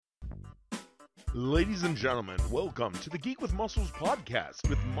Ladies and gentlemen, welcome to the Geek with Muscles podcast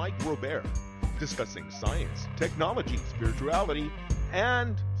with Mike Robert, discussing science, technology, spirituality,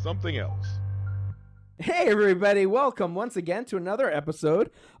 and something else. Hey everybody, welcome once again to another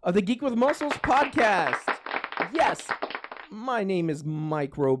episode of the Geek with Muscles podcast. Yes, my name is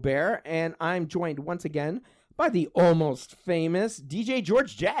Mike Robert, and I'm joined once again by the almost famous DJ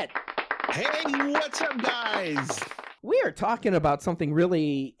George Jett. Hey, what's up, guys? We are talking about something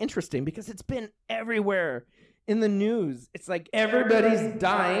really interesting because it's been everywhere in the news. It's like everybody's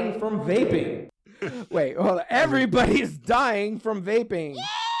dying from vaping. Wait, hold on. Everybody's dying from vaping.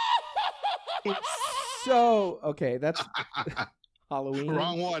 So, okay, that's Halloween.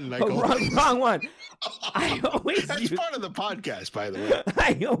 Wrong one, Michael. Wrong one. That's part of the podcast, by the way.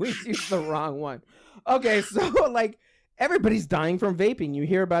 I always use the wrong one. Okay, so like everybody's dying from vaping. You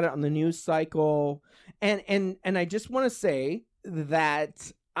hear about it on the news cycle. And I just want to say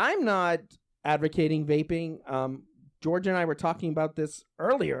that I'm not advocating vaping. George and I were talking about this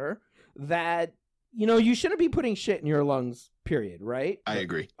earlier, that, you know, you shouldn't be putting shit in your lungs, period, right? I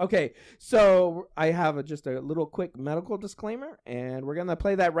agree. Okay, so I have just a little quick medical disclaimer, and we're going to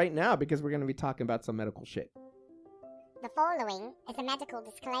play that right now because we're going to be talking about some medical shit. The following is a medical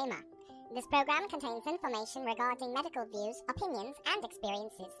disclaimer. This program contains information regarding medical views, opinions, and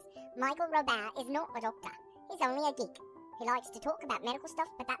experiences. Michael Robert is not a doctor. He's only a geek. He likes to talk about medical stuff,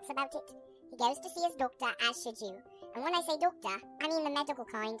 but that's about it. He goes to see his doctor, as should you. And when I say doctor, I mean the medical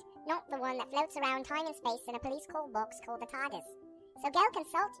kind, not the one that floats around time and space in a police call box called the TARDIS. So go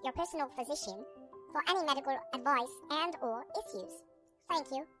consult your personal physician for any medical advice and or issues. Thank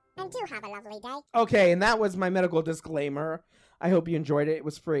you, and do have a lovely day. Okay, and that was my medical disclaimer. I hope you enjoyed it. It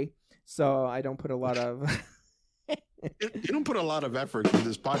was free, so I don't put a lot of... You don't put a lot of effort in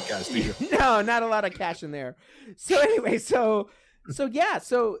this podcast, do you? No, not a lot of cash in there. So anyway, so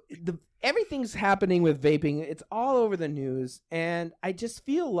everything's happening with vaping. It's all over the news, and I just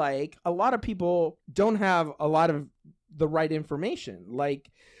feel like a lot of people don't have a lot of the right information.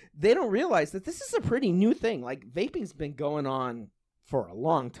 Like, they don't realize that this is a pretty new thing. Like, vaping's been going on for a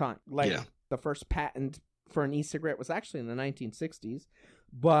long time. Like, The first patent for an e-cigarette was actually in the 1960s.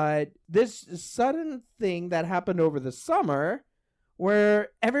 But this sudden thing that happened over the summer where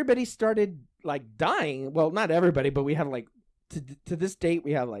everybody started like dying. Well, not everybody, but we have like to this date,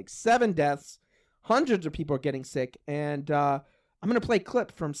 we have like 7 deaths. Hundreds of people are getting sick. And I'm going to play a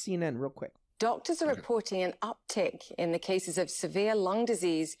clip from CNN real quick. Doctors are reporting an uptick in the cases of severe lung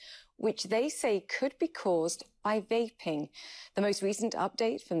disease, which they say could be caused by vaping. The most recent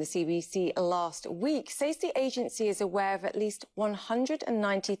update from the CDC last week says the agency is aware of at least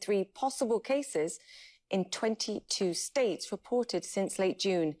 193 possible cases in 22 states reported since late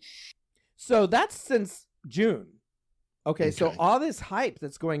June. So that's since June. Okay, so all this hype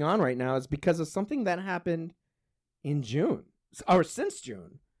that's going on right now is because of something that happened in June, or since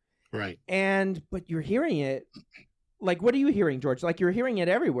June. Right. But you're hearing it, like, what are you hearing, George? Like, you're hearing it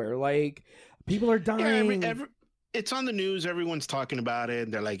everywhere. Like, people are dying. Yeah, it's on the news. Everyone's talking about it.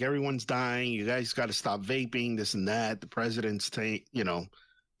 They're like, everyone's dying. You guys got to stop vaping, this and that. The president's, taking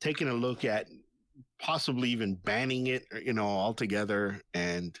a look at possibly even banning it, altogether.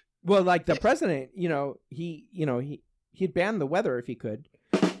 And well, like the president, he'd ban the weather if he could,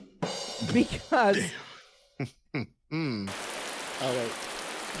 because. Oh wait.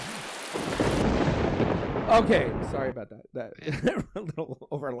 Okay, sorry about that. That a little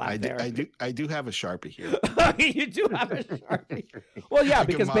overlap there. I do have a Sharpie here. You do have a Sharpie. Well, yeah,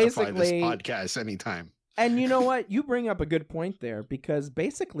 because basically this podcast anytime. And you know what? You bring up a good point there, because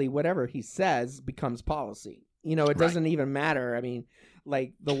basically whatever he says becomes policy. It doesn't even matter. I mean,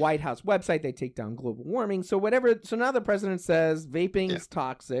 like the White House website, they take down global warming. So whatever. So now the president says vaping is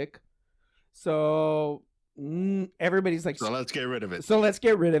toxic. So everybody's like, so let's get rid of it.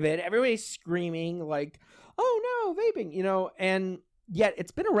 Everybody's screaming like, oh no, vaping, and yet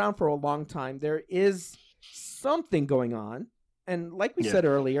it's been around for a long time. There is something going on. And like we said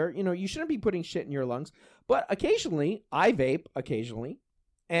earlier, you shouldn't be putting shit in your lungs, but occasionally I vape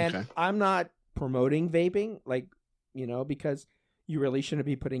and I'm not promoting vaping, because you really shouldn't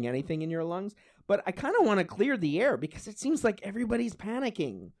be putting anything in your lungs. But I kind of want to clear the air because it seems like everybody's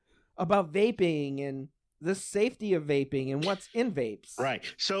panicking about vaping and the safety of vaping and what's in vapes. Right.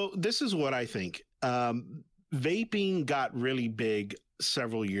 So this is what I think. Vaping got really big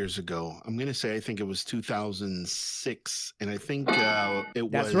several years ago. I'm going to say, I think it was 2006. And I think it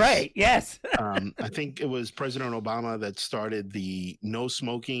was. That's right. Yes. I think it was President Obama that started the no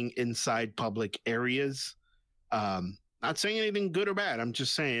smoking inside public areas. Not saying anything good or bad. I'm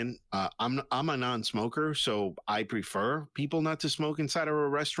just saying I'm a non-smoker, so I prefer people not to smoke inside of a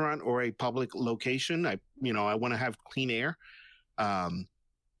restaurant or a public location. I want to have clean air, and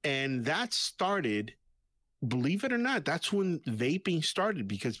that started. Believe it or not, that's when vaping started,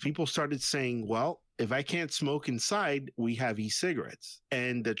 because people started saying, well, if I can't smoke inside, we have e-cigarettes.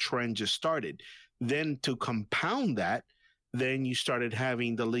 And the trend just started. Then to compound that, then you started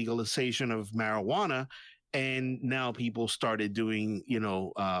having the legalization of marijuana. And now people started doing,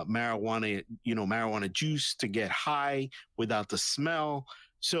 marijuana juice to get high without the smell.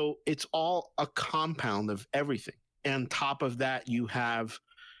 So it's all a compound of everything. And on top of that, you have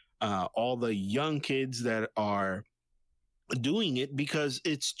all the young kids that are doing it because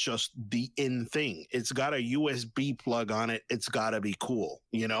it's just the in thing. It's got a USB plug on it. It's got to be cool,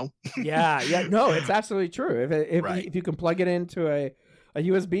 Yeah. No, it's absolutely true. Right. If you can plug it into a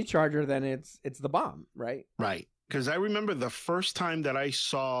USB charger, then it's the bomb, right? Right. Because I remember the first time that I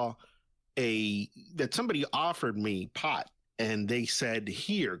saw that somebody offered me pot. And they said,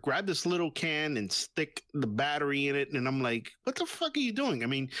 here, grab this little can and stick the battery in it. And I'm like, what the fuck are you doing? I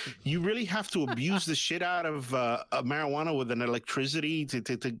mean, you really have to abuse the shit out of marijuana with an electricity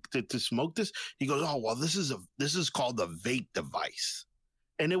to smoke this? He goes, oh, well, this is called a vape device.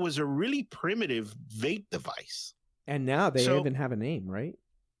 And it was a really primitive vape device. And now they even have a name, right?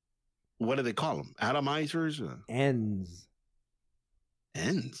 What do they call them? Atomizers? ENDS.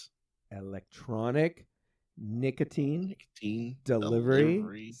 ENDS? Electronic nicotine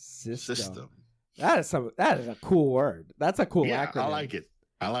delivery system. That is a cool word. That's a cool acronym. I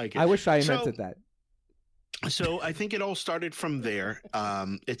like it. I wish I invented that. So I think it all started from there.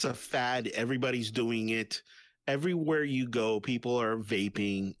 It's a fad. Everybody's doing it. Everywhere you go, people are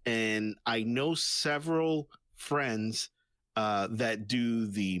vaping. And I know several friends that do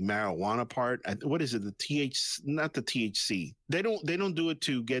the marijuana part. What is it? Not the THC. They don't do it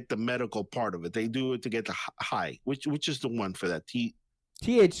to get the medical part of it. They do it to get the high, which is the one for that.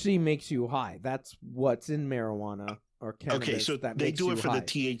 THC makes you high. That's what's in marijuana or cannabis. Okay, so they do it for the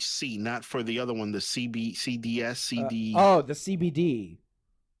THC, not for the other one, the CDS, CD. The CBD.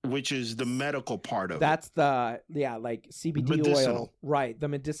 Which is the medical part of That's it. That's like CBD medicinal oil. Right, the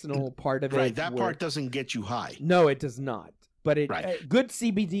medicinal part of it. Right, that part doesn't get you high. No, it does not. But good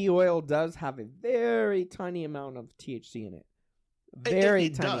CBD oil does have a very tiny amount of THC in it.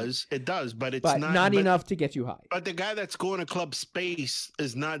 It tiny. It does, but it's not enough to get you high. But the guy that's going to Club Space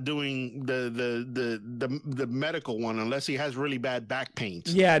is not doing the medical one unless he has really bad back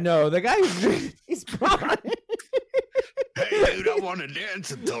pains. Yeah, no, the guy he's probably hey, dude, I want to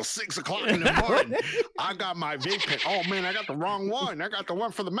dance until 6 o'clock in the morning. I got my vape pen. Oh man, I got the wrong one. I got the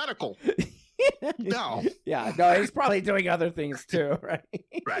one for the medical. No. Yeah, no, he's probably doing other things too, right?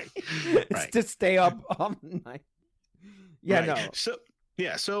 Right. It's to stay up all night. Yeah, right.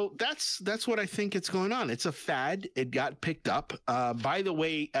 No. So that's what I think it's going on. It's a fad. It got picked up. By the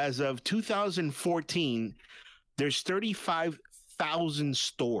way, as of 2014, there's 35,000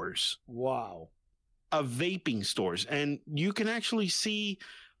 stores. Wow. Of vaping stores, and you can actually see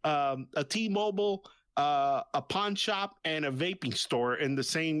a T-Mobile, a pawn shop, and a vaping store in the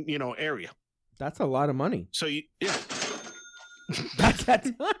same area. That's a lot of money. So that's a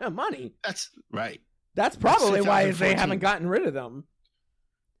ton of money. That's right. That's probably why they haven't gotten rid of them.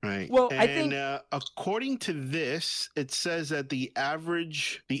 Right. Well, I think according to this, it says that the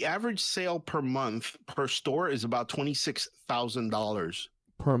average sale per month per store is about $26,000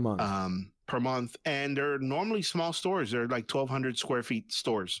 per month. Per month, and they're normally small stores. They're like 1,200 square feet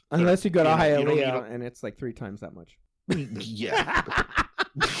stores. Unless you go to Hialeah, and it's like 3 times that much. Yeah.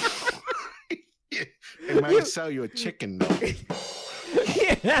 They might sell you a chicken, though.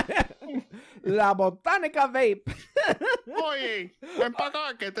 La Botanica Vape. Oye, ven para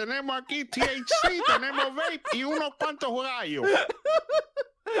acá, que tenemos aquí THC, tenemos vape y unos cuantos gallos.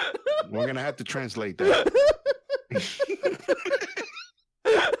 We're going to have to translate that.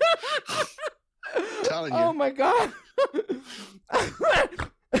 Telling you. Oh my god.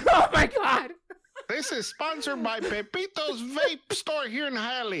 Oh my god. This is sponsored by Pepito's Vape Store here in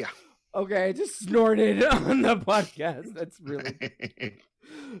Hialeah. Okay, I just snorted on the podcast. That's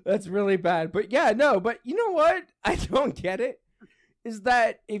really bad. But yeah, no, but you know what? I don't get it. Is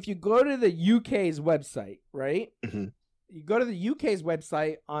that if you go to the UK's website, right? Mm-hmm. You go to the UK's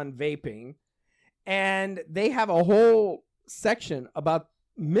website on vaping, and they have a whole section about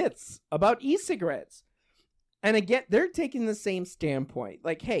myths about e-cigarettes. And again, they're taking the same standpoint.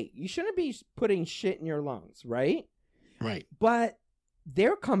 Like, hey, you shouldn't be putting shit in your lungs, right? Right. But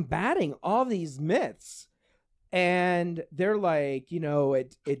they're combating all these myths. And they're like,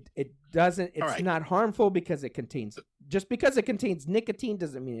 it doesn't, it's right. not harmful because it contains, just because it contains nicotine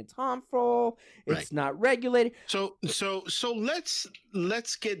doesn't mean it's harmful. It's Right. not regulated. So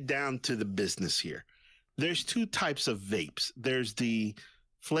let's get down to the business here. There's two types of vapes. There's the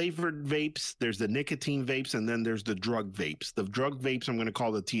flavored vapes, there's the nicotine vapes, and then there's the drug vapes. The drug vapes I'm going to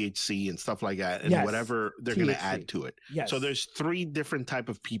call the THC and stuff like that, and Yes, whatever they're going to THC. add to it. Yes. So there's three different type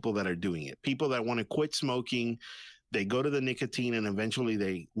of people that are doing it. People that want to quit smoking, they go to the nicotine and eventually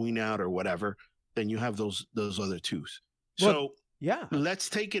they wean out or whatever. Then you have those other twos. Well, So yeah. let's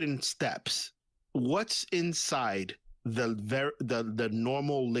take it in steps. What's inside the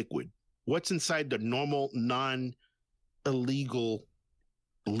normal liquid? What's inside the normal non-illegal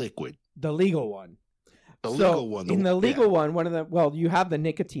liquid? The legal one. The So, legal one. in the yeah. legal one, you have the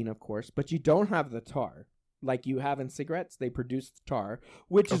nicotine, of course, but you don't have the tar. Like you have in cigarettes, they produce tar,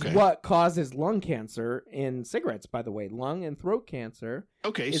 which is Okay. what causes lung cancer in cigarettes, by the way. Lung and throat cancer.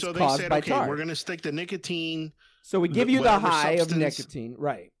 Okay, is so they caused said, by okay, the tar. we're going to stick the nicotine. So we give you the whatever high of substance- nicotine.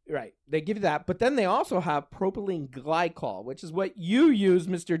 Right. They give you that. But then they also have propylene glycol, which is what you use,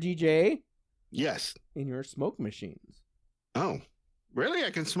 Mr. DJ, Yes. in your smoke machines. Oh, really? I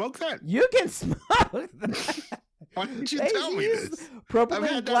can smoke that? You can smoke that. Why didn't you They tell me use this? propylene I've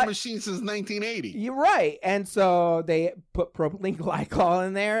had that machine since 1980. You're right. And so they put propylene glycol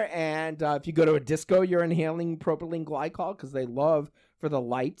in there. And if you go to a disco, you're inhaling propylene glycol because they love for the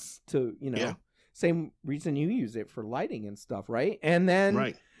lights to, Yeah. same reason you use it for lighting and stuff, right? And then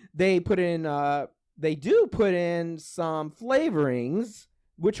Right. they put in, they do put in some flavorings,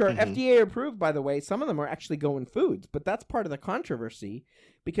 which are Mhm. FDA approved, by the way. Some of them are actually going foods, but that's part of the controversy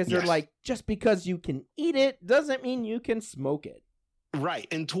because they're Yes. like, just because you can eat it doesn't mean you can smoke it. Right.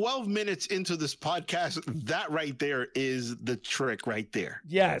 And 12 minutes into this podcast, that right there is the trick right there.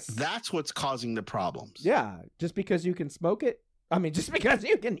 Yes. That's what's causing the problems. Yeah, just because you can smoke it. I mean, just because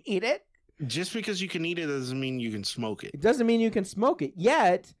you can eat it, Just because you can eat it doesn't mean you can smoke it. it doesn't mean you can smoke it.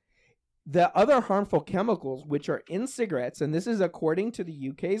 Yet, the other harmful chemicals which are in cigarettes, and this is according to the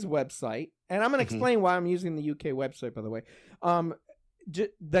UK's website, and I'm going to Mhm. explain why I'm using the UK website, by the way.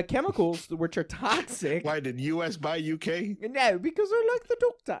 The chemicals which are toxic. Why did US buy UK? No, because I like the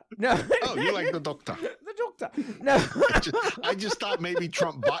doctor. No. Oh, you like the doctor. The doctor. No. I just thought maybe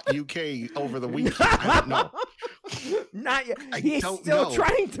Trump bought UK over the weekend. I don't know. Not yet. I He's don't still know.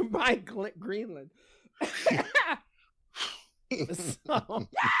 trying to buy Greenland.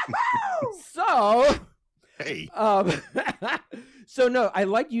 So, Hey, so no, I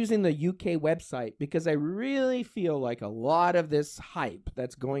like using the UK website because I really feel like a lot of this hype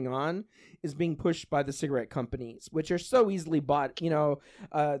that's going on is being pushed by the cigarette companies, which are so easily bought. The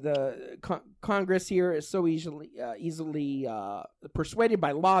Congress here is so easily persuaded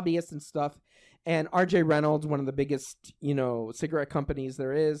by lobbyists and stuff. And R.J. Reynolds, one of the biggest, cigarette companies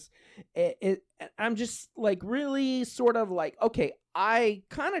there is, I'm just like really sort of like, okay, I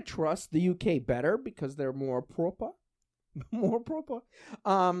kind of trust the UK better because they're more proper.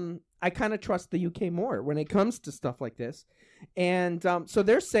 I kind of trust the UK more when it comes to stuff like this. And so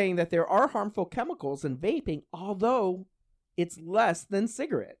they're saying that there are harmful chemicals in vaping, although it's less than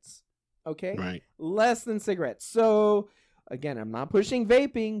cigarettes. Okay? right. Less than cigarettes. So again, I'm not pushing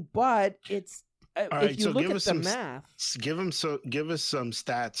vaping, but it's All if right, you so look give at us the some math. Give us some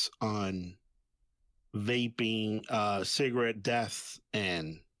stats on vaping, cigarette death,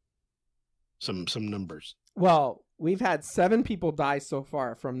 and some numbers. Well, we've had 7 people die so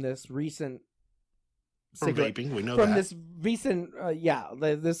far from this recent From cigarette. vaping, we know From that. this recent,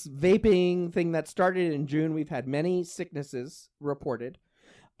 this vaping thing that started in June, we've had many sicknesses reported.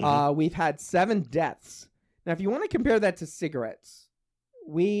 Mhm. We've had 7 deaths. Now, if you want to compare that to cigarettes,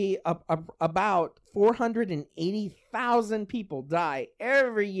 we about 480,000 people die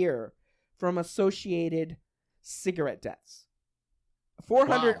every year from associated cigarette deaths.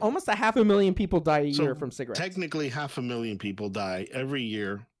 400, Wow. almost 500,000 people die a So year from cigarettes. Technically, 500,000 people die every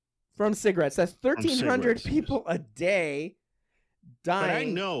year. From cigarettes. That's 1,300 cigarettes. people a day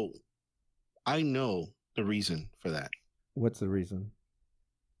dying. But I know the reason for that. What's the reason?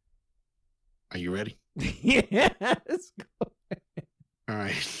 Are you ready? Yes. All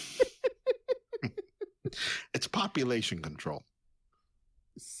right. It's population control.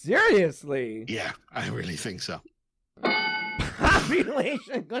 Seriously. Yeah, I really think so.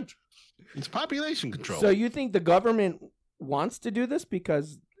 Population control. It's population control. So you think the government wants to do this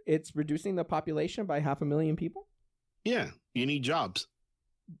because it's reducing the population by 500,000 people? yeah, you need jobs.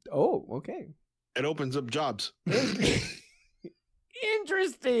 Oh, okay. It opens up jobs.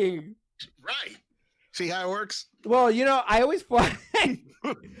 Interesting. Right. See how it works? Well, I always find,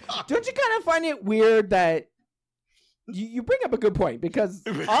 don't you kind of find it weird that you bring up a good point, because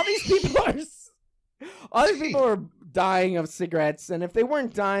all these people are dying of cigarettes, and if they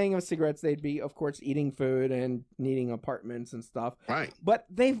weren't dying of cigarettes, they'd be, of course, eating food and needing apartments and stuff. Right. But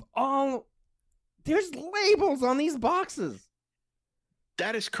there's labels on these boxes.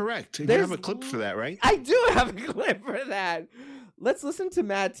 That is correct. You There's- have a clip for that, right? I do have a clip for that. Let's listen to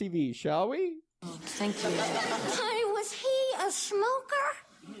Mad TV, shall we? Thank you. Honey, was he a smoker?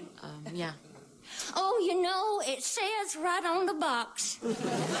 Yeah. Oh, you know, it says right on the box. Oh,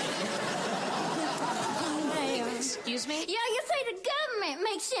 damn. Excuse me? Yeah, you see, the government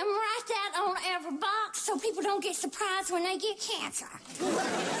makes them write that on every box so people don't get surprised when they get cancer.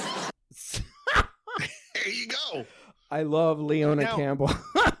 There you go. I love Leona Now- Campbell.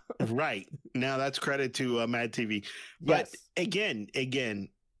 Right. Now that's credit to Mad TV. But Yes. again,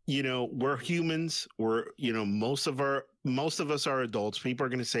 you know, we're humans. We're, you know, most of us are adults. People are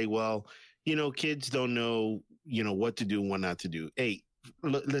going to say, well, you know, kids don't know, you know, what to do and what not to do. Hey,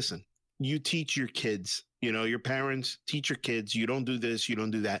 listen, you teach your kids, you know, your parents teach your kids, you don't do this, you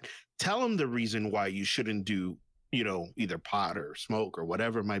don't do that. Tell them the reason why you shouldn't do, you know, either pot or smoke or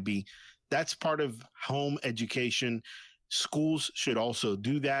whatever it might be. That's part of home education. Schools should also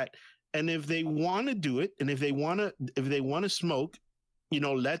do that. And if they want to do it, and if they want to smoke, you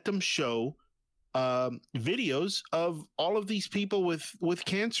know, let them show videos of all of these people with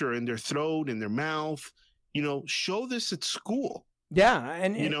cancer in their throat, in their mouth. You know, show this at school. Yeah,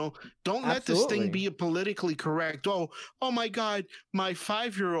 and You know, don't let this Absolutely. thing be a politically correct. Oh my God, my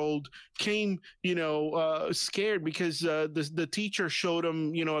 5-year-old came, you know, scared because the teacher showed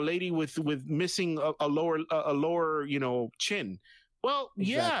him, you know, a lady with missing a lower, you know, chin. Well,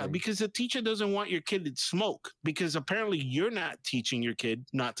 yeah, Exactly. because the teacher doesn't want your kid to smoke, because apparently you're not teaching your kid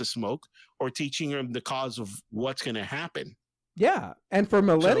not to smoke or teaching them the cause of what's going to happen. yeah, and for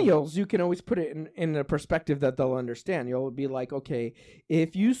millennials, you can always put it in a perspective that they'll understand. You'll be like, okay,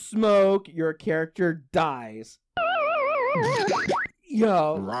 if you smoke, your character dies. You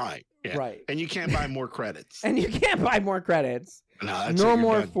know, Right. Yeah. right. And you can't buy more credits. And you can't buy more credits. No, that's it, No you're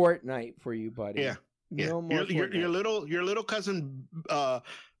more done. Fortnite for you, buddy. Yeah. Yeah. No more your Fortnite. little cousin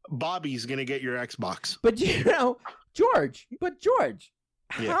Bobby's gonna get your Xbox. But you know, George,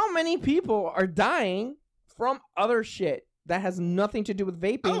 Yeah. how many people are dying from other shit that has nothing to do with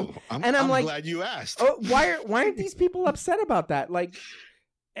vaping? Oh, And I'm like, glad you asked. Oh, why aren't these people upset about that? Like,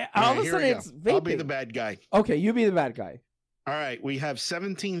 all All of a right, here we sudden go. it's vaping. I'll be the bad guy. Okay, you be the bad guy. All right, we have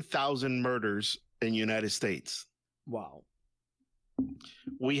 17,000 murders in the United States. Wow.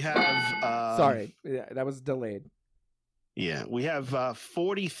 We have Sorry, yeah, that was delayed. Yeah, we have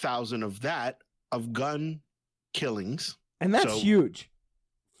 40,000 of that of gun killings. And that's So- huge.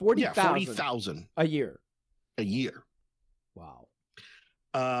 Yeah, 40,000 40,000 a year. a year. Wow.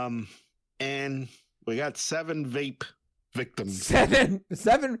 And we got 7 vape victims.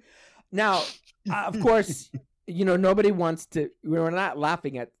 Seven. Now, of course, you know, nobody wants to, we're not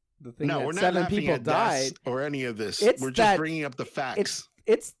laughing at the thing No, that we're not 7 laughing people at deaths died. or any of this. It's We're just that- bringing up the facts.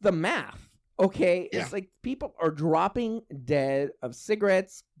 It's the math. Okay, Yeah. it's like people are dropping dead of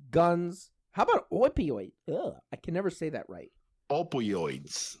cigarettes, guns. How about opioid? Ugh, I can never say that right.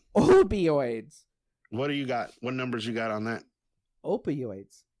 Opioids. Opioids. What do you got? What numbers you got on that?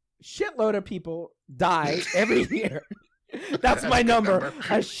 Opioids. Shitload of people die every year. That's my number. A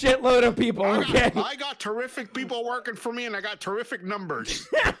shitload of people. Okay. I got terrific people working for me, and I got terrific numbers.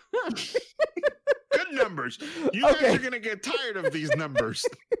 Good numbers. You Okay. guys are gonna get tired of these numbers.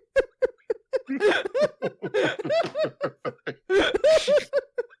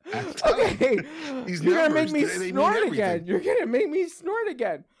 I'm telling Okay. you, these You're gonna make numbers, me they mean snort everything. again. You're gonna make me snort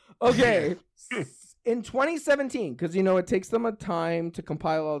again. Okay. In 2017, because you know it takes them a time to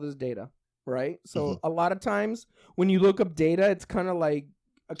compile all this data, right? So Mhm. a lot of times when you look up data, it's kind of like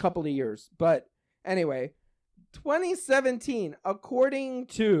a couple of years. But anyway, 2017, according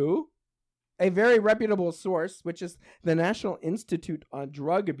to a very reputable source, which is the National Institute on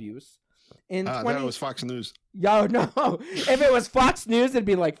Drug Abuse, in I 20 thought it was Fox News. Yo, no. If it was Fox News, it'd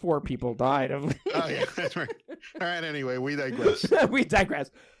be like 4 people died of. Oh yeah, that's right. All right. Anyway, we digress. We digress.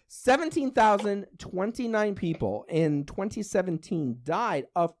 17,029 people in 2017 died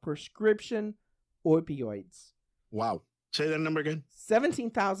of prescription opioids. Wow. Say that number again.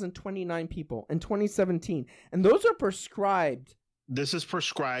 17,029 people in 2017. And those are prescribed. This is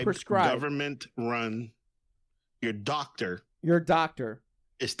prescribed. Prescribed. Government run. Your doctor Your doctor.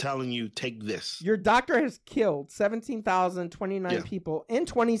 is telling you take this. Your doctor has killed 17,029 Yeah. people in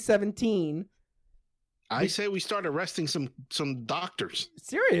 2017. I say we start arresting some doctors.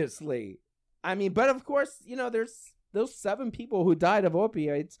 Seriously. I mean, but of course, you know, there's those 7 people who died of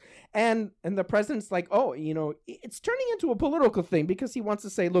opioids, and the president's like, oh, it's turning into a political thing because he wants to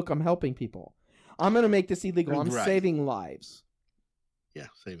say, look, I'm helping people. I'm going to make this illegal. I'm saving lives. Yeah,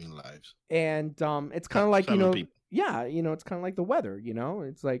 saving lives. And it's kind of like, 7 people. Yeah, it's kind of like the weather,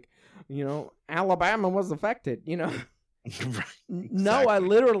 It's like, Alabama was affected, Right, No, I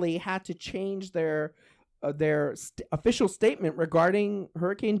literally had to change their official statement regarding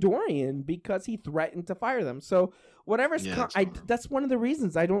Hurricane Dorian because he threatened to fire them. So whatever's that's one of the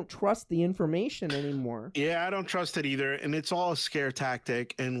reasons I don't trust the information anymore. Yeah, I don't trust it either, and it's all a scare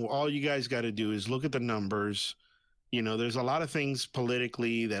tactic. And all you guys got to do is look at the numbers. There's a lot of things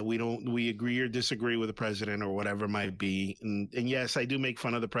politically that we agree or disagree with the president or whatever it might be. And yes, I do make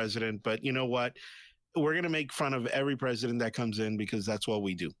fun of the president, but you know what? We're going to make fun of every president that comes in because that's what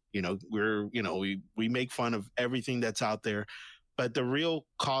we do. We make fun of everything that's out there, but the real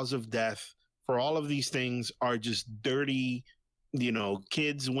cause of death for all of these things are just dirty.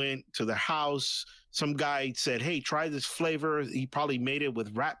 Kids went to the house. Some guy said, hey, try this flavor. He probably made it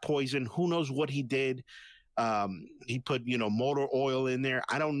with rat poison. Who knows what he did? He put, motor oil in there.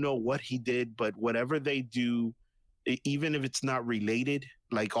 I don't know what he did, but whatever they do, even if it's not related,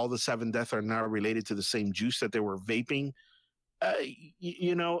 like all the 7 deaths are not related to the same juice that they were vaping.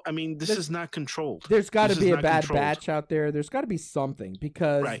 This is not controlled. There's got to be a bad batch out there. There's got to be something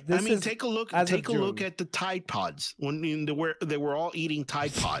because take a look at the Tide Pods when they were all eating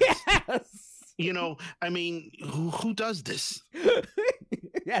Tide Pods. Yes. Who does this?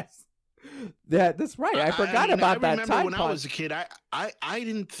 Yes. That's right. I forgot about that. I remember when I was a kid, I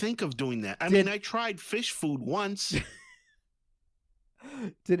didn't think of doing that. I tried fish food once.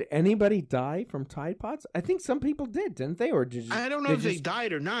 Did anybody die from Tide Pods? I think some people did, didn't they? Or did I don't know if they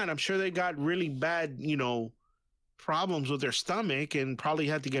died or not. I'm sure they got really bad, problems with their stomach and probably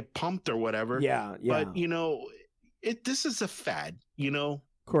had to get pumped or whatever. Yeah. But this is a fad.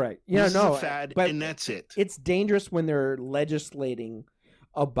 Correct. This is a fad, and that's it. It's dangerous when they're legislating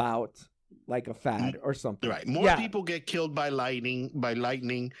about like a fad or something. Right. More people get killed by lightning.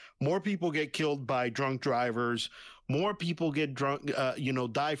 More people get killed by drunk drivers. More people get drunk,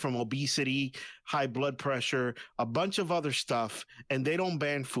 die from obesity, high blood pressure, a bunch of other stuff. And they don't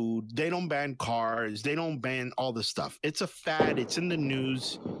ban food. They don't ban cars. They don't ban all this stuff. It's a fad. It's in the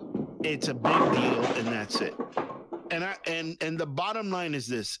news. It's a big deal. And that's it. And the bottom line is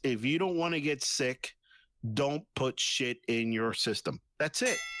this. If you don't want to get sick, don't put shit in your system. That's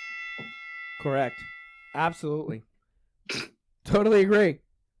it. Correct. Absolutely. Totally agree.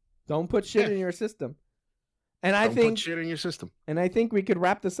 Don't put shit in your system. And I think put shit in your system. And I think we could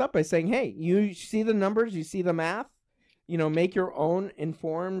wrap this up by saying, hey, you see the numbers, you see the math, make your own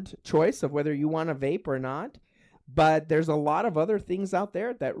informed choice of whether you want to vape or not. But there's a lot of other things out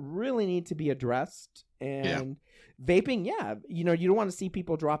there that really need to be addressed. And vaping, you don't want to see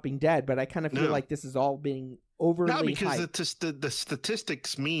people dropping dead, but I kind of feel like this is all being overly No, because hyped. the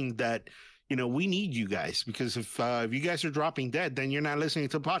statistics mean that, we need you guys, because if you guys are dropping dead, then you're not listening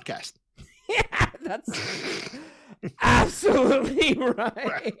to the podcast. Yeah, that's absolutely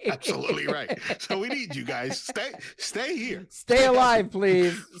right. Absolutely right. So we need you guys. Stay here. Stay alive,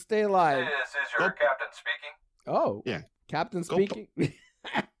 please. Stay alive. This is your captain speaking. Oh, yeah. Captain speaking.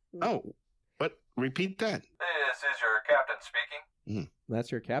 Oh, but repeat that. This is your captain speaking.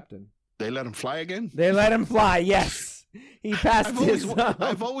 That's your captain. They let him fly again? They let him fly, yes. He passed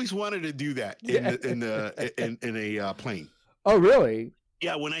I've always wanted to do that in a plane. Oh, really?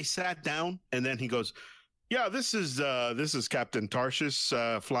 Yeah, when I sat down and then he goes, yeah, this is Captain Tarshish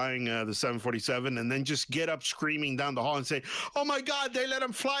flying the 747, and then just get up screaming down the hall and say, oh my God, they let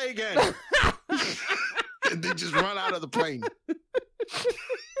him fly again. And then just run out of the plane.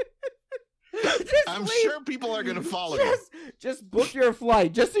 I'm sure people are going to follow you. Just book your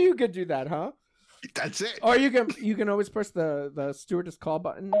flight just so you could do that, huh? That's it. Or you can always press the stewardess call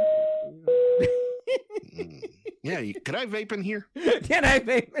button. Yeah, could I vape in here? Can I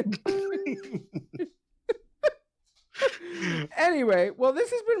vape in? Anyway, well, this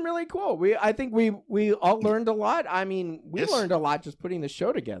has been really cool. I think we all learned a lot. I mean, we learned a lot just putting the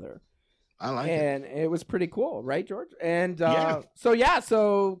show together. I like it. And it was pretty cool, right, George? And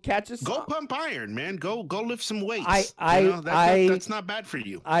so catch us. Go pump iron, man. Go lift some weights. That's not bad for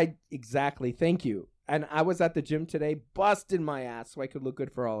you. Exactly. Thank you. And I was at the gym today, busting my ass so I could look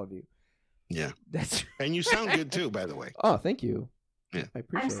good for all of you. Yeah. And you sound good too, by the way. Oh, thank you. Yeah. I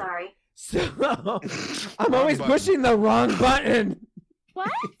appreciate I'm sorry. So I'm always pushing the wrong button. What?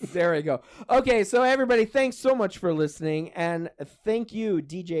 There we go. Okay, so everybody, thanks so much for listening, and thank you,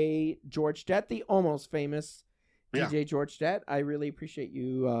 DJ George Jett, the almost famous DJ George Jett. I really appreciate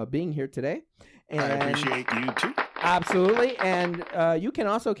you being here today. And I appreciate you too. Absolutely. And you can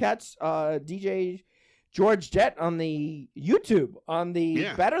also catch DJ George Jett on the YouTube on the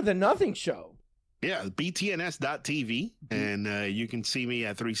Better Than Nothing show. Yeah, btns.tv. And you can see me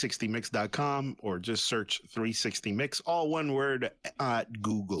at 360mix.com or just search 360mix, all one word, at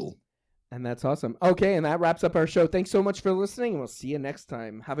Google. And that's awesome. Okay, and that wraps up our show. Thanks so much for listening, and we'll see you next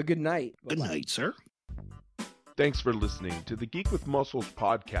time. Have a good night. Good night, sir. Thanks for listening to the Geek with Muscles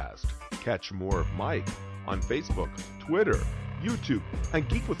podcast. Catch more of Mike on Facebook, Twitter, YouTube, and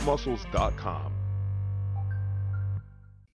geekwithmuscles.com.